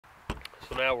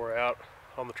So now we're out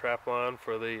on the trap line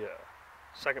for the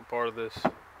second part of these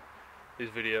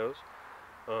videos.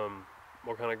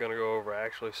 We're kind of going to go over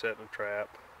actually setting a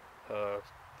trap,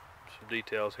 some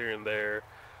details here and there,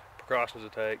 precautions to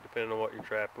take depending on what you're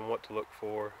trapping, what to look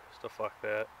for, stuff like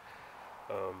that.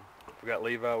 We got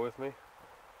Levi with me.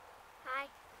 Hi.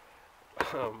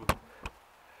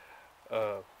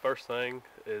 First thing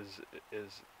is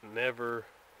never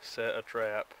set a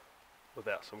trap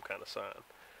without some kind of sign.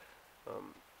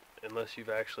 Unless you've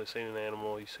actually seen an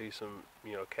animal, you see some,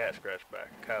 cat scratch back,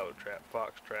 coyote trap,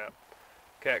 fox trap,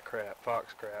 cat crap,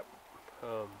 fox crap,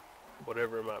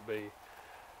 whatever it might be,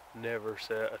 never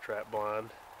set a trap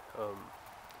blind.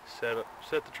 Set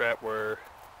the trap where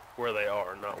they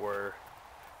are, not where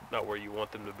you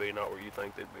want them to be, not where you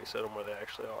think they'd be. Set them where they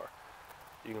actually are.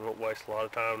 You can waste a lot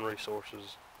of time and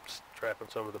resources trapping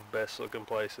some of the best looking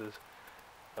places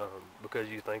because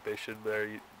you think they should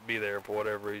be there for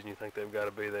whatever reason you think they've got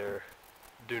to be there.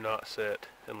 Do not set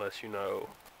unless you know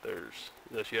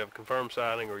unless you have a confirmed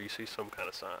sighting or you see some kind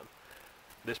of sign.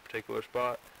 This particular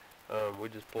spot, we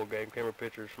just pulled game camera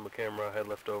pictures from a camera I had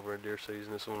left over in deer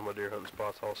season. This is one of my deer hunting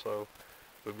spots also.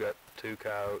 We've got 2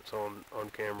 coyotes on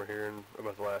camera here in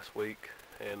about the last week,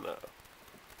 and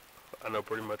I know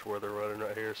pretty much where they're running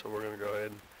right here, so we're going to go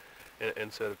ahead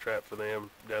and set a trap for them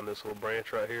down this little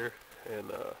branch right here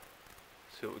and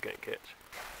see what we can't catch.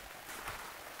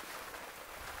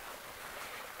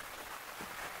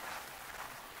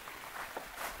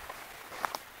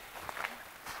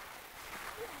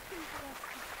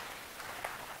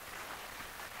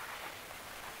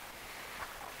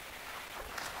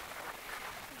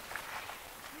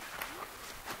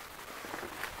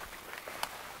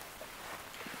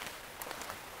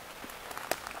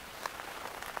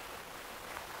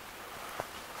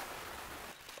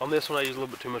 On this one I used a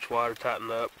little bit too much wire to tighten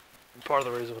up. Part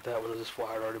of the reason with that one is this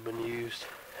wire had already been used,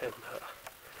 and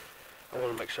I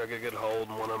wanted to make sure I get a good hold,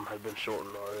 and one of them had been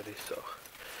shortened already. So,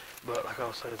 but like I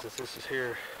was saying, since this is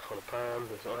here on a pine,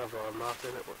 there's not have a lot of knots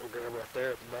in it. We're going to grab right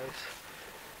there at the base.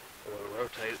 We're going to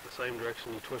rotate it the same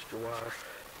direction you twist your wire.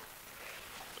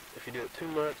 If you do it too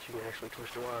much, you can actually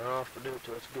twist your wire off, but do it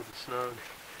till it's good and snug.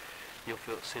 You'll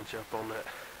feel it cinch up on the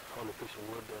piece of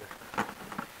wood there.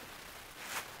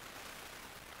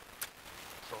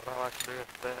 So what I like to do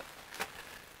after that,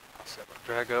 I'll set my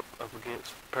drag up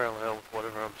against parallel with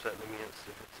whatever I'm setting against.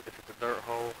 If it's a dirt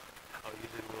hole, I'll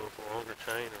usually go with a longer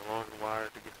chain or longer wire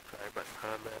to get the drag back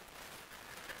behind that.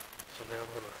 So now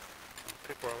I'm gonna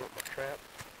pick where I want my trap.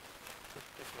 This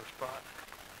particular spot.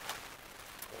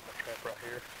 I want my trap right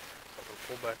here. So I'm gonna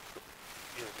pull back,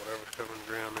 whatever's covering the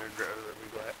ground there, whether it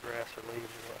be grass or leaves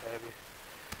or what have you.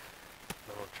 And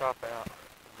I'm gonna chop out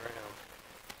the ground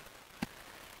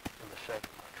in the shape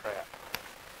of my trap.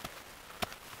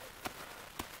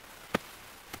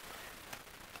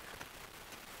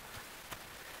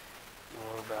 You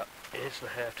want about 1.5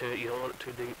 inches to it. You don't want it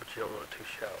too deep, but you don't want it too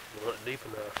shallow. You want it deep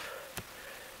enough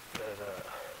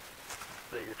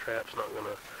that your trap's not going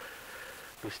to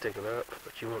be sticking up,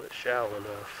 but you want it shallow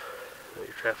enough that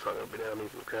your trap's not going to be down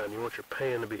even the ground. You want your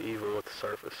pan to be even with the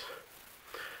surface.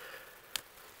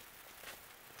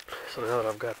 So now that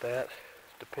I've got that,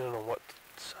 depending on what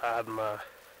side my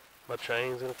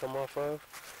chain's going to come off of,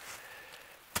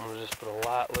 I'm going to just put a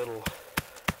light little,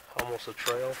 almost a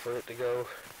trail for it to go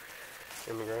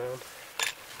in the ground.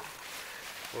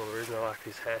 Well, the reason I like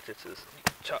these hatchets is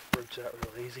chop roots out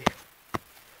real easy.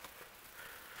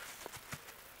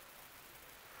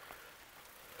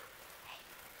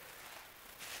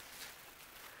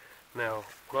 Now,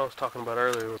 what I was talking about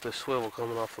earlier with this swivel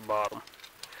coming off the bottom,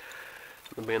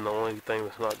 and being the only thing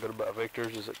that's not good about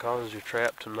Victor's is it causes your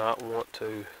trap to not want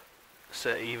to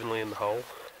set evenly in the hole.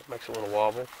 It makes it want to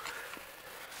wobble.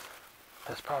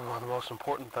 That's probably one of the most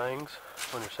important things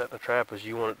when you're setting a trap is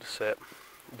you want it to set.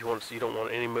 You don't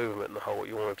want any movement in the hole.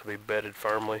 You want it to be bedded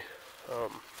firmly.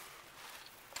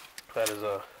 That is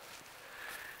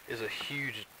a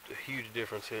huge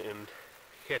difference in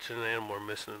catching an animal or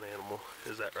missing an animal.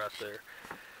 Is that right there?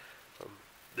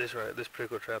 This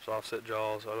particular trap's offset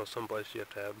jaws. I know some places you have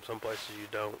to have them, some places you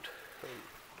don't.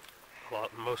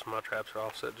 Most of my traps are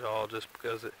offset jaw just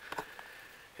because it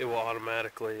will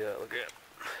automatically look at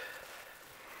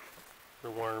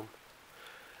the worm.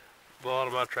 A lot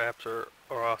of my traps are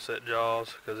offset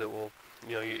jaws because it will,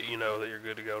 you know that you're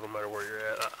good to go no matter where you're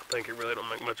at. I think it really don't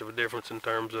make much of a difference in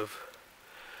terms of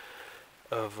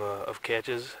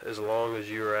catches as long as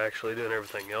you're actually doing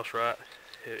everything else right.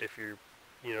 If you're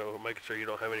making sure you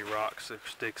don't have any rocks or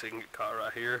sticks that can get caught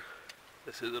right here,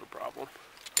 this isn't a problem.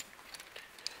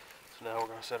 So now we're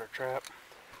going to set our trap.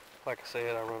 Like I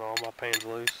said, I run all my pans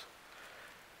loose.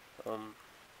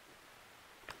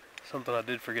 Something I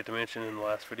did forget to mention in the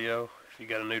last video, if you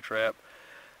got a new trap,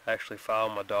 I actually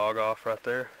filed my dog off right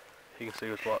there. You can see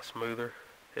it's a lot smoother.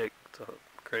 It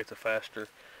creates a faster,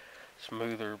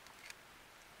 smoother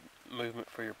movement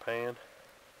for your pan.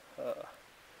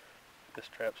 This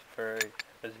trap's very,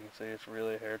 as you can see, it's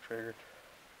really hair triggered.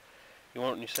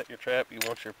 When you set your trap, you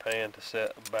want your pan to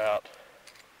set about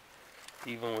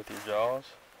even with your jaws,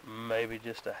 maybe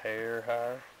just a hair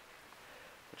higher,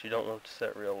 but you don't want it to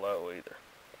set real low either.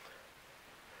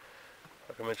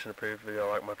 Like I mentioned in a previous video,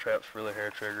 I like my traps really hair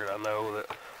triggered. I know that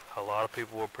a lot of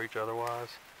people will preach otherwise,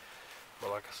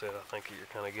 but like I said, I think you're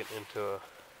kind of getting into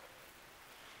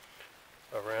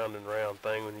a round and round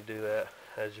thing when you do that.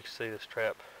 As you can see, this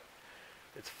trap,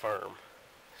 it's firm.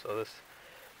 So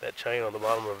that chain on the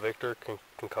bottom of Victor can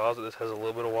cause it. This has a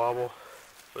little bit of wobble,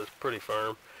 but it's pretty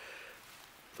firm.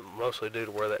 Mostly due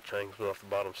to where that chain goes off the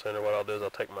bottom center. What I'll do is I'll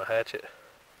take my hatchet,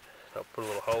 I'll put a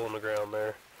little hole in the ground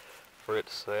there for it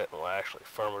to set, and we'll actually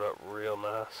firm it up real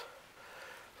nice.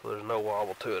 So there's no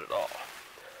wobble to it at all.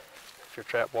 If your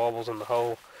trap wobbles in the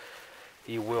hole,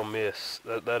 you will miss.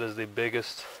 That is the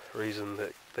biggest reason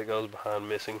that goes behind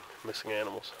missing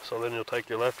animals. So then you'll take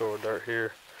your leftover dirt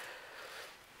here,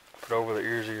 put over the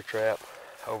ears of your trap,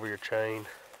 over your chain,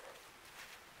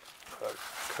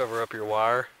 cover up your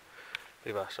wire.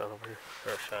 Levi, shine over here,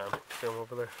 or shine, film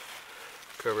over there.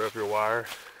 Cover up your wire.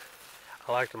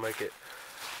 I like to make it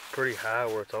pretty high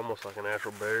where it's almost like a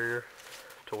natural barrier,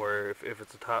 to where if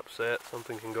it's a top set,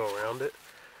 something can go around it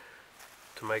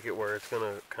to make it where it's going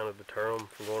to kind of deter them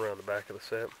from going around the back of the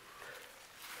set.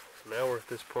 So now we're at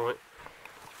this point.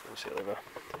 Let me see, Levi.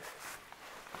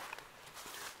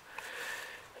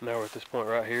 Now we're at this point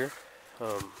right here.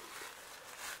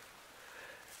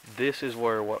 This is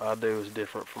where what I do is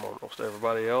different from almost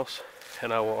everybody else,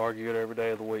 and I will argue it every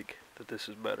day of the week that this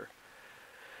is better.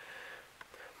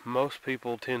 Most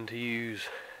people tend to use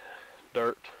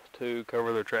dirt to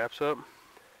cover their traps up.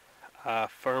 I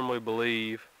firmly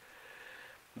believe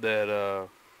that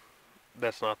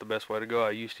that's not the best way to go.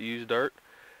 I used to use dirt.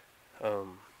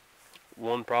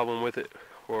 One problem with it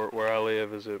where I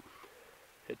live is it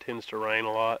tends to rain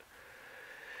a lot,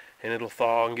 and it'll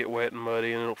thaw and get wet and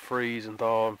muddy, and it'll freeze and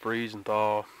thaw and freeze and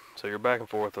thaw. So you're back and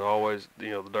forth, and always,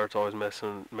 the dirt's always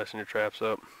messing your traps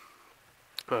up.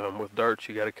 With dirt,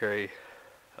 you got to carry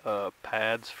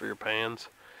pads for your pans.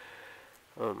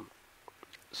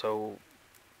 So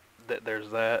there's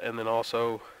that, and then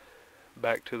also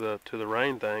back to the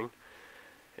rain thing,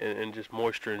 and just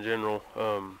moisture in general.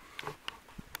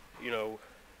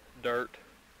 Dirt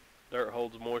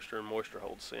holds moisture, and moisture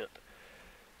holds scent.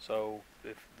 So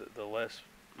if the less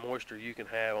moisture you can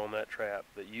have on that trap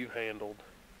that you handled,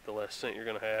 the less scent you're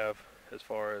going to have as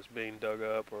far as being dug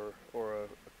up or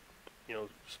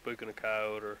spooking a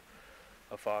coyote or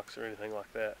a fox or anything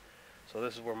like that. So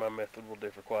this is where my method will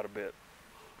differ quite a bit.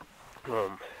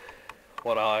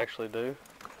 What I'll actually do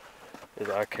is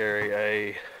I carry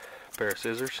a pair of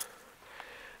scissors,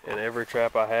 and every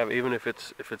trap I have, even if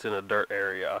it's in a dirt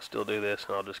area, I still do this,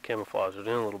 and I'll just camouflage it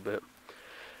in a little bit.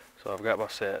 So I've got my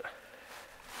set.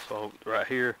 So right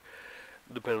here,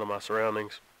 depending on my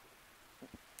surroundings,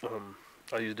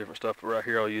 I use different stuff, but right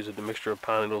here I'll use a mixture of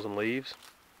pine needles and leaves.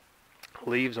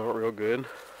 Leaves aren't real good,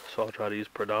 so I'll try to use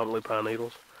predominantly pine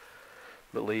needles,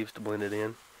 but leaves to blend it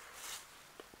in.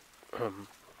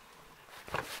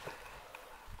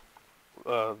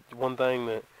 One thing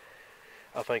that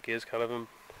I think is kind of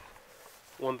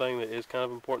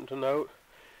important to note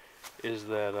is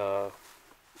that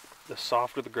the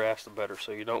softer the grass, the better.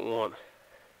 So you don't want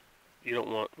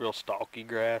real stalky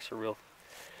grass or real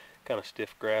kind of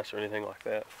stiff grass or anything like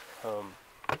that.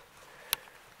 Now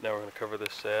we're going to cover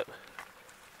this set.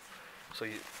 So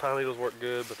pine needles work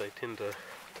good, but they tend to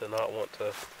not want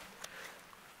to.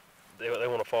 They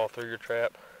want to fall through your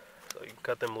trap. So you can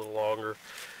cut them a little longer.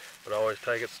 But I always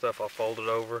take stuff, I'll fold it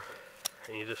over,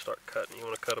 and you just start cutting. You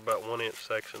want to cut about 1-inch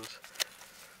sections.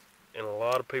 And a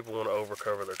lot of people want to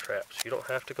overcover their traps. You don't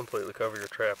have to completely cover your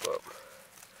trap up.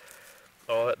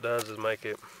 All that does is make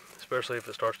it, especially if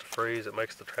it starts to freeze, it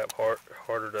makes the trap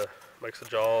harder to, makes the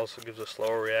jaws, it gives a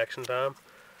slower reaction time,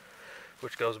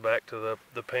 which goes back to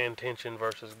the pan tension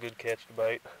versus good catch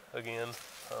debate again.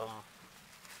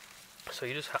 So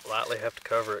you just lightly have to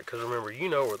cover it, because remember, you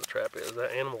know where the trap is.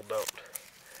 That animal don't.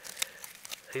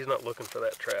 He's not looking for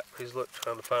that trap. He's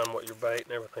trying to find what your bait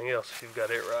and everything else if you've got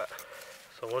it right.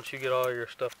 So once you get all your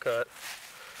stuff cut,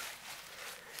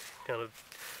 kind of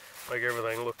make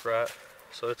everything look right.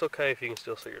 So it's okay if you can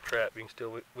still see your trap. We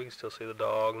can still see the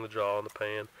dog and the jaw and the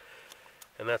pan,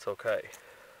 and that's okay.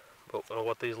 But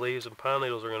what these leaves and pine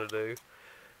needles are going to do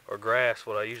or grass,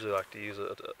 what I usually like to use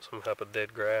some type of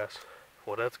dead grass.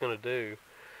 What that's going to do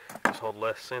is hold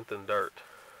less scent than dirt,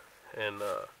 and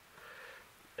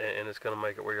it's going to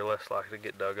make it where you're less likely to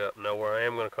get dug up. Now, where I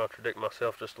am going to contradict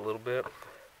myself just a little bit,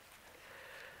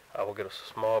 I will get a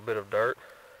small bit of dirt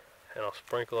and I'll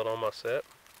sprinkle it on my set,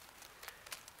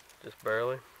 just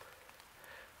barely,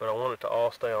 but I want it to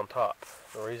all stay on top.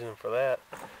 The reason for that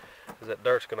is that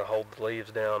dirt's going to hold the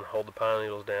leaves down, hold the pine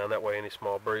needles down, that way any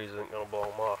small breeze isn't going to blow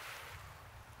them off.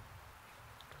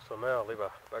 So now, Levi,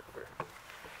 back up here.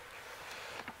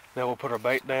 Now we'll put our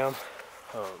bait down.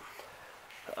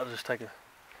 I'll just take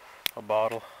a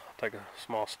bottle, take a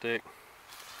small stick,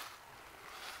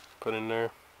 put in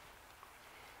there,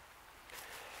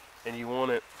 and you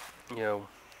want it, you know,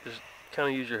 just kind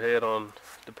of use your head on,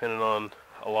 depending on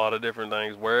a lot of different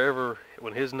things, wherever,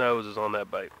 when his nose is on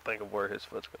that bait, think of where his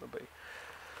foot's going to be.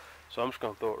 So I'm just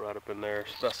going to throw it right up in there.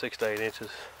 It's about 6 to 8 inches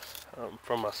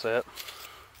from my set.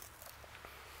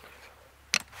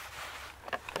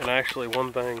 And actually,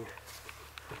 one thing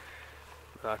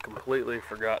I completely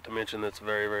forgot to mention that's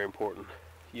very, very important.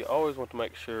 You always want to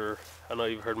make sure, I know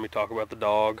you've heard me talk about the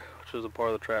dog, which is a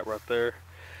part of the trap right there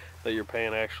that your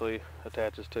pan actually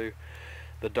attaches to.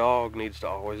 The dog needs to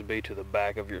always be to the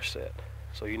back of your set.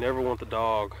 So you never want the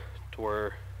dog to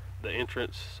where the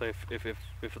entrance, say if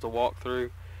it's a walk-through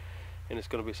and it's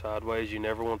going to be sideways, you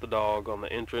never want the dog on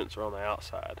the entrance or on the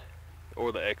outside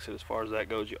or the exit. As far as that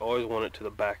goes, you always want it to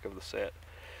the back of the set,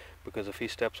 because if he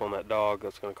steps on that dog,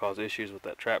 that's going to cause issues with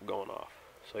that trap going off.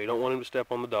 So you don't want him to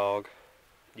step on the dog.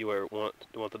 You want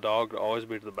the dog to always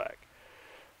be to the back.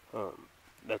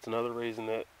 That's another reason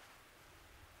that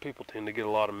people tend to get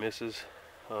a lot of misses.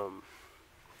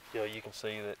 You know, you can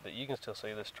see that you can still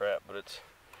see this trap, but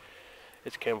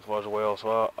it's camouflaged well.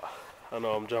 So I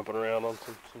know I'm jumping around on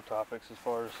some topics as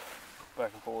far as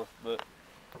back and forth, but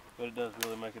it does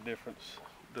really make a difference.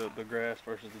 The grass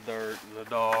versus the dirt and the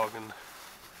dog and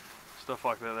stuff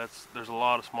like that. There's a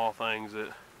lot of small things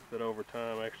that over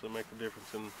time actually make a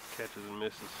difference in catches and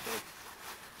misses.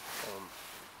 So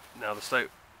now the state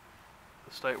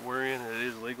we're in, it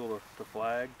is legal to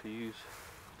flag, to use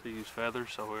feathers,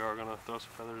 so we are going to throw some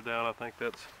feathers down. I think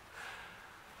that's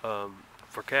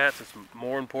for cats it's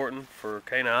more important. For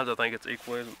canines, I think it's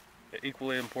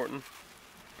equally important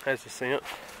as the scent.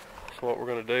 So what we're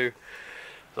going to do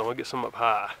is I'm going to get some up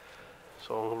high.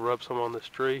 So I'm going to rub some on this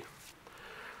tree.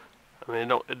 I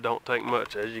mean, it don't take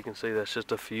much. As you can see, that's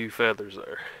just a few feathers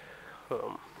there.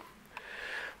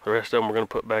 The rest of them we're going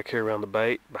to put back here around the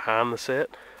bait behind the set,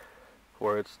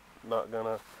 where it's not going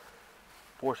to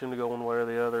force him to go one way or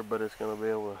the other, but it's going to be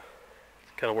able to,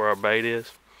 it's kind of where our bait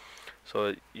is.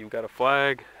 So you've got a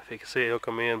flag. If you can see it, he'll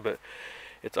come in, but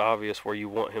it's obvious where you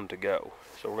want him to go.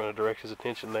 So we're going to direct his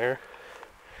attention there.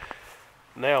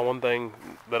 Now, one thing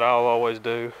that I'll always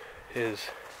do is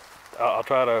I'll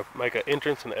try to make an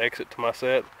entrance and exit to my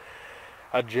set.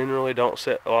 I generally don't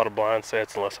set a lot of blind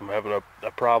sets unless I'm having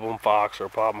a problem fox or a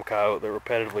problem coyote that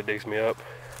repetitively digs me up.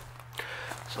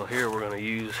 So here we're going to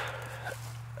use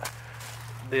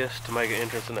this to make an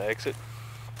entrance and an exit.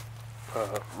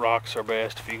 Rocks are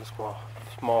best if you can,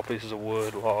 small pieces of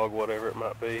wood, log, whatever it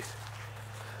might be.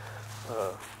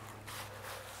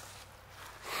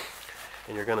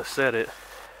 And you're going to set it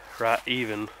right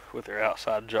even with your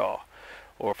outside jaw.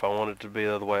 Or if I wanted it to be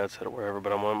the other way, I'd set it wherever,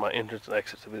 but I want my entrance and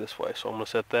exit to be this way. So I'm going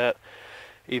to set that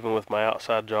even with my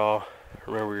outside jaw.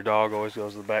 Remember, your dog always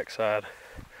goes to the back side.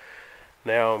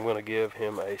 Now I'm going to give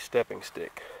him a stepping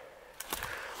stick.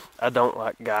 I don't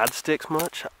like guide sticks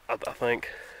much. I think,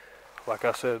 like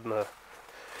I said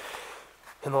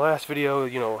in the last video,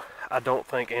 you know, I don't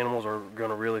think animals are going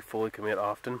to really fully commit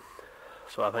often.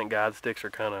 So I think guide sticks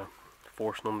are kind of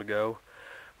forcing them to go.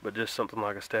 But just something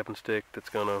like a stepping stick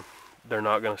they're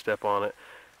not going to step on it.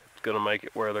 It's going to make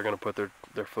it where they're going to put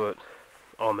their foot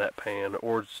on that pan,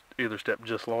 or either step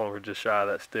just long or just shy of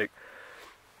that stick.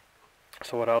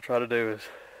 So what I'll try to do is,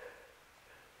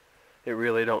 it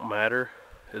really don't matter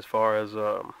as far as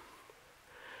the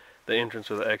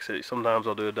entrance or the exit. Sometimes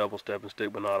I'll do a double stepping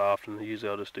stick, but not often. Usually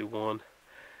I'll just do one.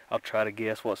 I'll try to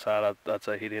guess what side I'd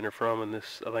say he'd enter from, and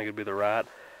this, I think it'd be the right.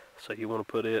 So you want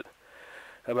to put it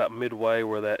about midway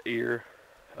where that ear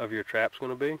of your trap's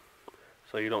going to be.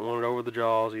 So you don't want it over the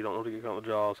jaws, you don't want to get caught in the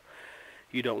jaws.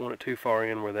 You don't want it too far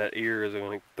in where that ear is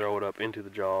going to throw it up into the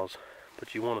jaws.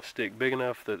 But you want a stick big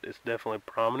enough that it's definitely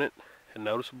prominent and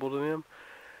noticeable to them.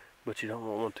 But you don't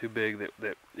want one too big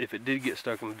that if it did get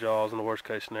stuck in the jaws, in the worst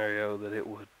case scenario, that it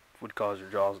would cause your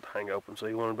jaws to hang open. So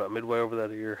you want it about midway over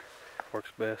that ear,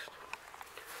 works best.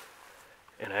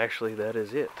 And actually that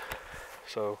is it.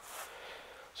 So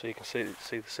you can see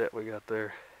the set we got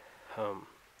there.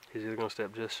 He's either going to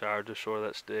step just shy or just short of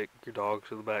that stick. Your dog's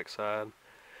to the backside.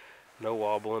 No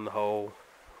wobble in the hole.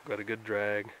 Got a good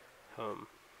drag.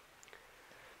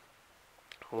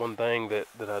 One thing that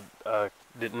I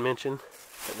didn't mention,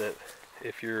 that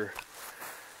if you're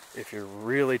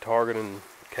really targeting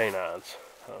canines,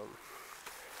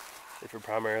 if you're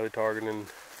primarily targeting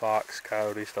fox,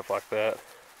 coyote, stuff like that,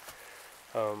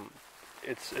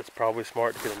 it's probably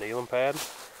smart to get a kneeling pad.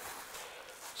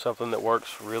 Something that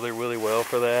works really well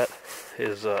for that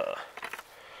is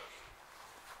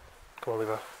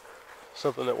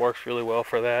something that works really well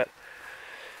for that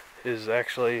is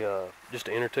actually just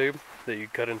an inner tube that you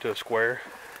cut into a square.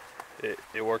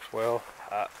 It works well.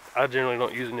 I generally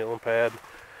don't use a kneeling pad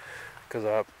because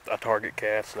I target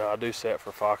cats. Now I do set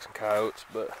for fox and coyotes,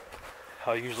 but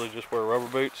I usually just wear rubber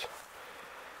boots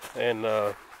and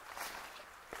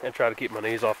try to keep my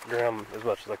knees off the ground as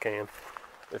much as I can.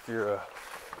 If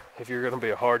you're going to be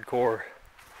a hardcore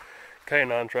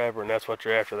canine trapper and that's what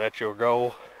you're after, that's your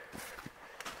goal,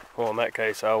 well, in that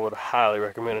case, I would highly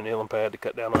recommend a kneeling pad to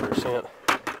cut down on your scent.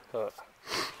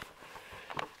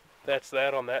 That's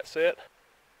that on that set.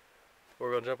 We're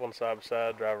going to jump on side by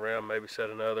side, drive around, maybe set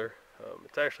another.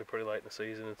 It's actually pretty late in the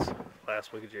season. It's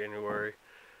last week of January.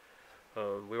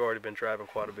 We've already been trapping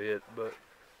quite a bit, but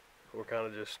we're kind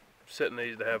of just setting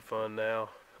these to have fun now.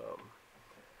 So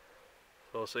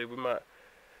we'll see. We might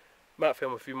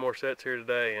film a few more sets here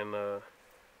today, and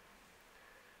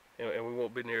we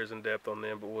won't be near as in depth on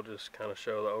them, but we'll just kind of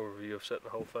show the overview of setting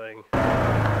the whole thing.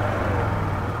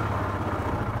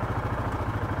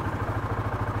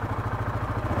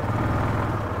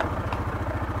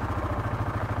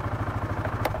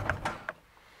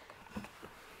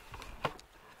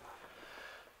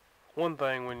 One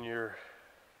thing when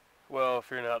if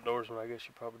you're an outdoorsman, I guess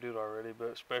you probably do it already, but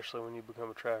especially when you become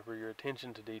a trapper, your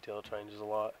attention to detail changes a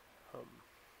lot.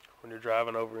 When you're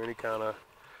driving over any kind of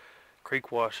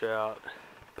creek washout,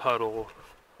 puddle,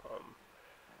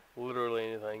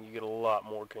 literally anything, you get a lot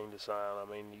more keen to sign. I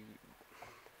mean,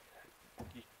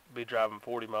 you be driving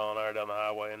 40 mile an hour down the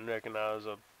highway and recognize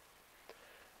a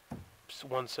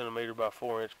 1 centimeter by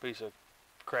 4 inch piece of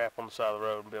crap on the side of the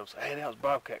road and be able to say, hey, that was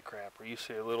bobcat crap. Or you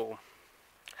see a little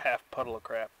half puddle of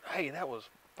crap, hey, that was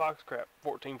fox crap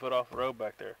 14 foot off the road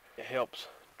back there. It helps.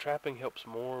 Trapping helps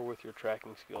more with your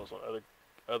tracking skills on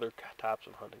other types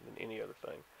of hunting than any other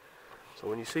thing. So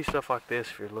when you see stuff like this,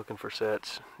 if you're looking for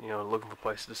sets, looking for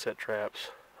places to set traps,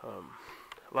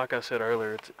 like I said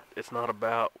earlier, it's not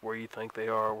about where you think they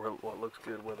are, what looks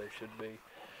good, where they should be.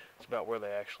 It's about where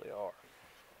they actually are.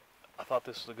 I thought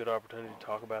this was a good opportunity to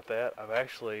talk about that. I've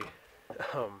actually,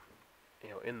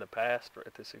 in the past,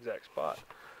 at this exact spot,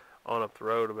 on up the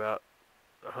road about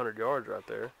 100 yards right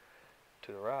there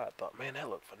to the right, thought, man, that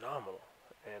looked phenomenal,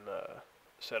 and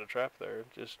set a trap there,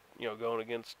 just going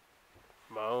against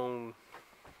my own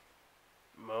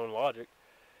logic,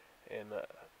 and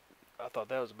I thought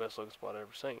that was the best looking spot I've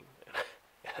ever seen.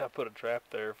 And I put a trap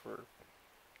there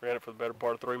ran it for the better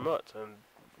part of 3 months and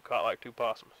caught like 2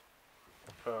 possums.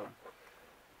 So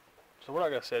we're not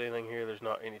going to set anything here. There's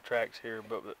not any tracks here,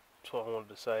 but that's what I wanted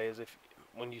to say is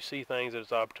when you see things that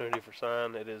is opportunity for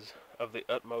sign, it is of the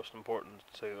utmost importance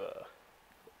to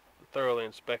thoroughly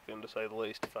inspect them, to say the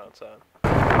least, to find sign.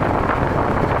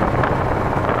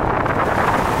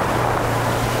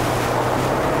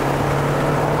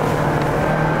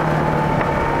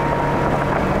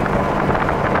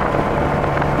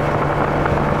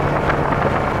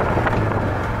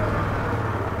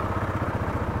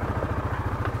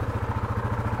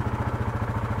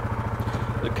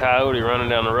 The coyote running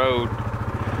down the road.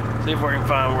 See if we can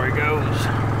find where he goes.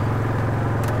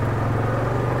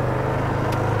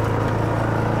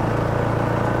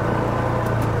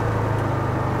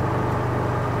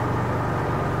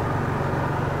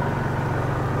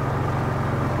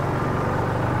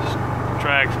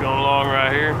 Tracks going along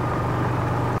right here.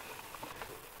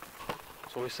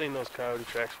 So we seen those coyote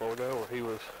tracks a while ago where he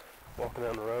was walking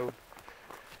down the road.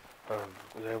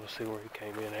 Was able to see where he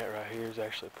came in at right here. Is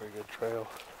actually a pretty good trail.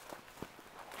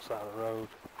 Side of the road.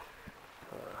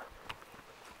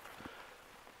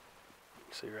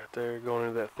 See right there, going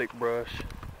into that thick brush.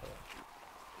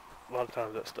 A lot of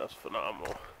times that stuff's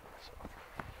phenomenal. So.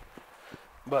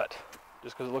 But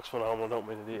just because it looks phenomenal don't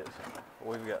mean it is.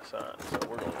 We've got signs, so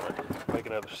we're going to make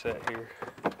another set here.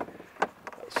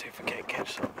 Let's see if we can't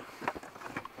catch something.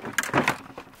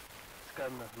 It's got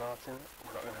enough knots in it.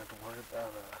 We're not going to have to worry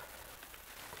about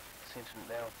cinching it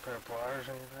down with a pair of pliers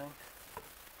or anything.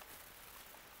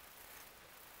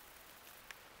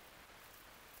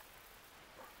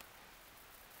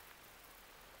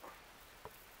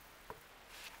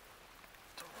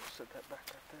 So we'll set that back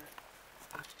right there.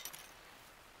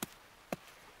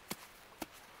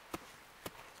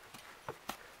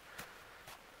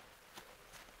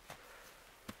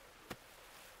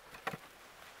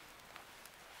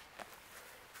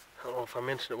 if I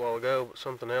mentioned it a while ago, but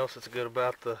something else that's good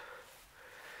about the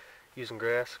using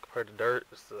grass compared to dirt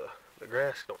is the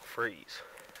grass don't freeze.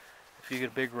 If you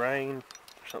get a big rain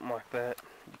or something like that,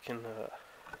 you can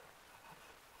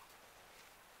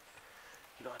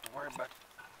you don't have to worry about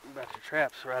your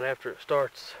traps right after it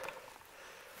starts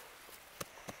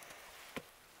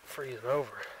freezing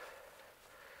over.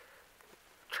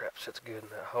 Trap sits good in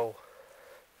that hole.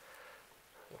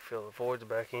 You fill the voids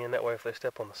back in. That way, if they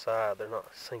step on the side, they're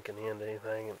not sinking into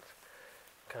anything and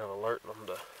kind of alerting them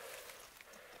to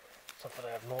something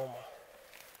abnormal.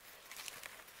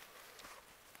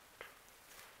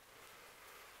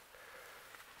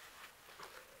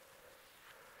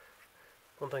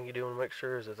 One thing you do want to make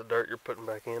sure is that the dirt you're putting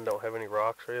back in don't have any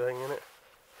rocks or anything in it.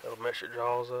 That'll mess your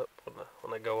jaws up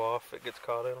when they go off. It gets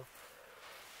caught in them.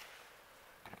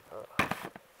 I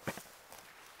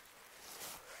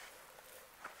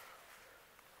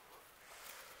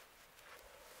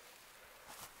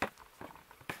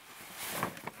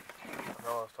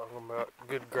know I was talking about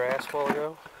good grass a while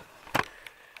ago.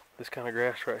 This kind of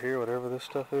grass right here, whatever this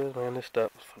stuff is, man, this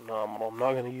stuff is phenomenal. I'm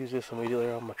not going to use this immediately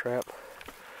on my trap.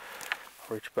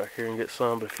 I'll reach back here and get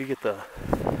some, but if you get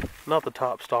not the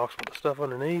top stalks, but the stuff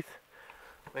underneath,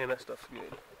 man, that stuff's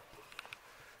good.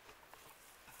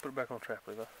 Put it back on trap,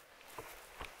 Levi.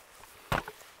 So I'm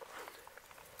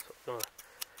going to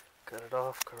cut it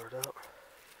off, cover it up.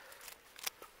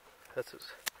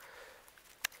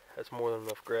 That's more than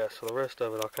enough grass, so the rest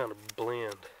of it I'll kind of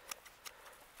blend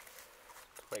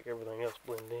to make everything else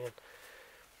blend in.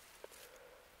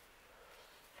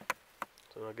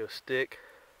 So I'll get a stick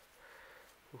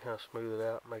and kind of smooth it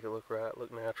out, make it look right,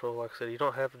 look natural. Like I said, you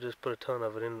don't have to just put a ton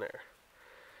of it in there.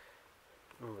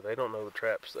 Remember, they don't know the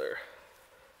trap's there.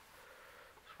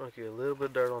 Just want to get a little bit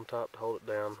of dirt on top to hold it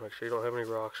down. Make sure you don't have any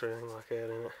rocks or anything like that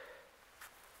in it.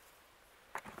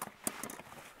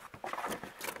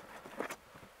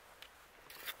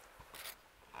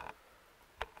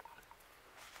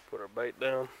 Put our bait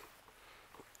down.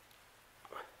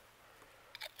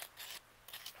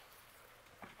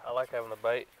 I like having the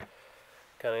bait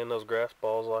kind of in those grass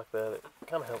balls like that. It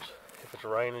kind of helps if it's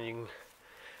raining. You can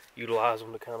utilize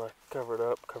them to kind of cover it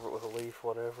up, cover it with a leaf,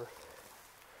 whatever.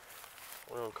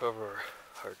 We're going to cover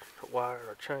our wire,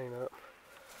 our chain up.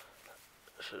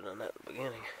 I should have done that at the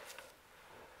beginning.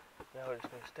 Now we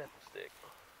just need a stepping stick.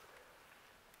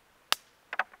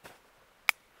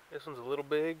 This one's a little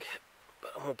big,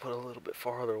 but I'm going to put a little bit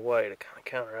farther away to kind of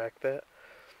counteract that.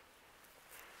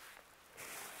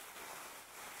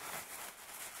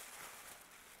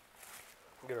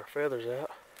 Get our feathers out.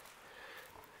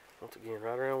 Once again,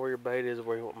 right around where your bait is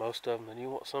where you want most of them, and you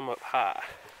want some up high.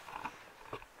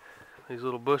 These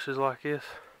little bushes like this,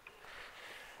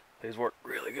 these work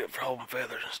really good for holding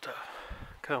feathers and stuff.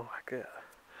 Kind of like that.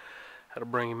 How to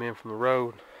bring him in from the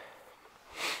road.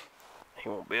 He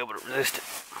won't be able to resist it.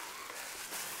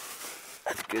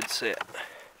 That's a good set.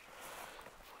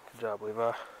 Good job, Levi.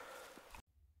 It's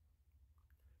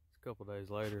a couple days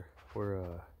later.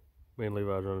 We're me and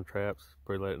Levi's running traps.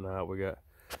 Pretty late at night. We got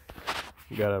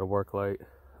out of work late.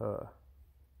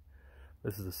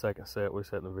 This is the second set we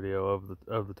set in the video of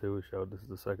the two we showed. This is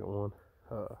the second one.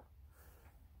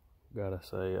 Gotta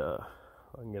say, I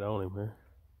can get on him here.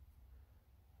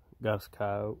 Got us a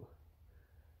coyote.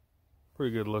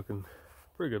 Pretty good looking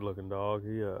dog.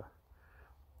 He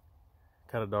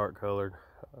kind of dark colored.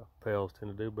 Pales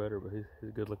tend to do better, but he's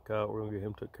a good looking coyote. We're gonna get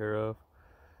him took care of.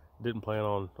 Didn't plan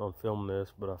on filming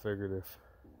this, but I figured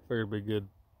it'd be a good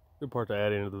part to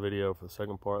add into the video for the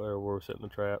second part there where we're setting the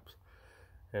traps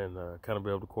and kind of be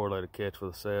able to correlate a catch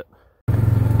with a set.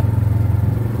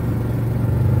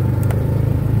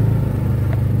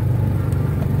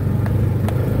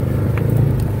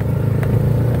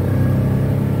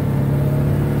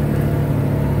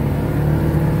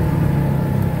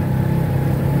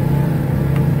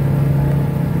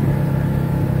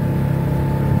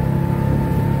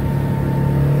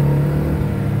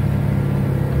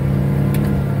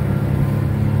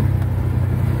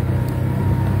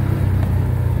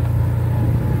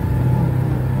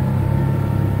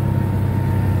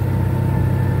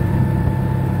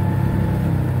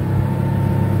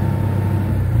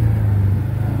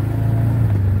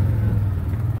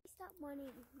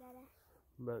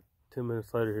 About 10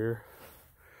 minutes later here,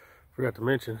 forgot to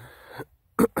mention,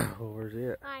 well, where's he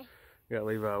at? Hi. Got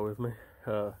Levi with me,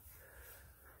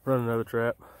 running another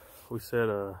trap. We set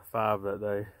 5 that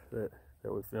day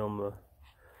that we filmed well,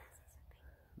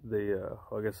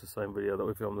 I guess the same video that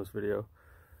we filmed this video.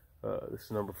 This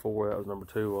is number 4, that was number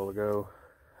 2 a while ago.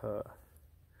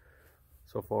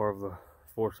 So far of the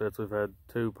 4 sets. We've had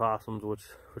 2 possums, which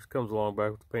comes along back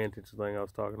with the paying attention thing I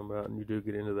was talking about, and you do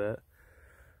get into that.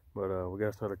 But we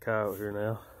got another coyote here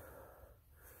now.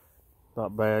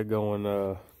 Not bad, going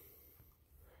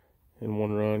in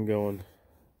one run, going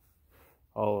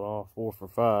all in all 4 for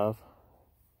 5.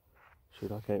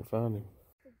 Shoot, I can't find him.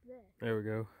 There we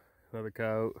go, another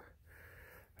coyote.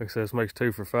 Like I said, this makes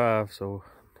 2 for 5, so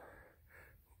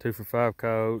 2 for 5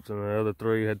 coyotes, and the other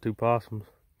 3 had 2 possums.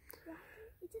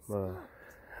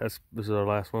 This is our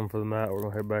last one for the night. We're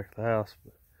gonna head back to the house.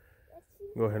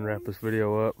 Go ahead and wrap this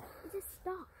video up.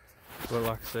 But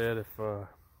like I said, if you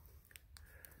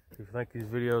think these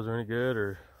videos are any good,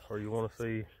 or you want to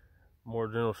see more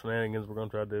general shenanigans, we're gonna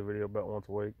try to do a video about once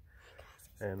a week.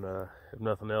 And if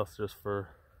nothing else, just for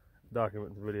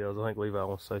documenting the videos. I think Levi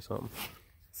wants to say something.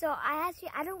 So I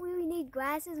don't really need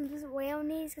glasses. I'm just wearing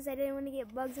these because I didn't want to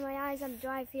get bugs in my eyes on the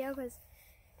dry field. Because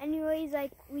anyways,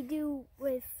 like we do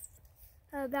with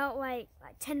about like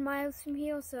 10 miles from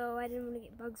here, so I didn't want to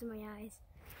get bugs in my eyes.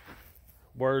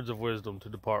 Words of wisdom to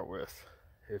depart with.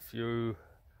 If you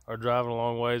are driving a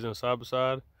long ways in a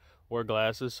side-by-side, wear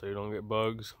glasses so you don't get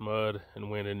bugs, mud, and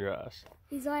wind in your eyes.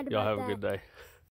 He's right about that. Y'all have a good day.